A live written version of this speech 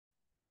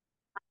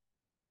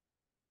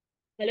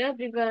Hello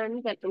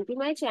everyone, welcome to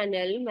my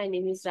channel. My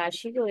name is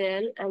Rashi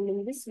Goel and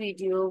in this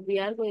video we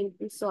are going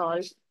to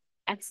solve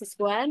x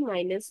square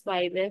minus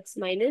 5x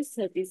minus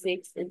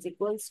 36 is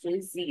equals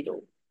to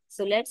 0.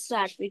 So let's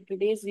start with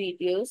today's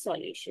video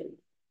solution.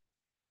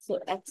 So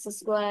x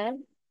square,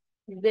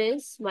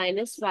 this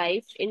minus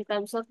 5 in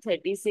terms of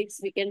 36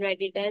 we can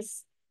write it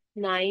as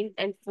 9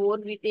 and 4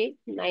 we take.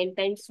 9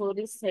 times 4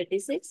 is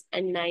 36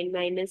 and 9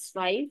 minus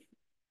 5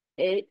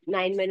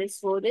 9 minus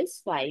 4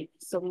 is 5.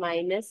 So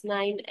minus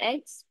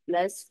 9x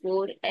plus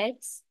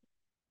 4x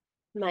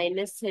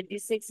minus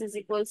 36 is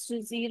equals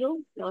to 0.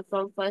 Now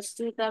from first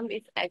two term,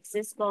 if x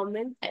is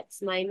common,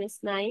 x minus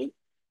 9.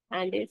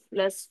 And if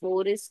plus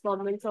 4 is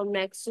common from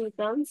next two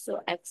terms,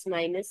 so x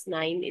minus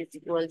 9 is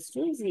equals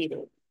to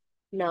 0.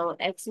 Now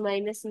x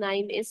minus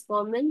 9 is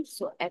common,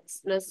 so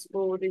x plus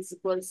 4 is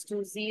equals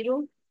to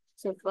 0.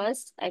 So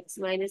first x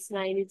minus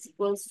 9 is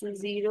equals to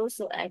 0,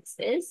 so x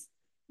is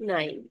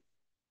 9.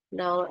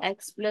 Now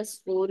x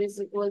plus 4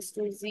 is equals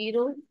to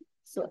 0.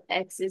 So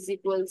x is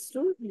equals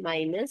to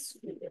minus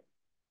 4.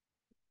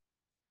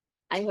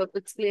 I hope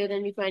it's clear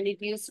and you find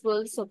it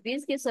useful. So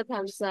please give a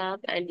thumbs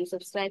up and do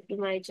subscribe to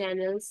my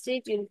channel.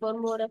 Stay tuned for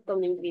more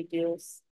upcoming videos.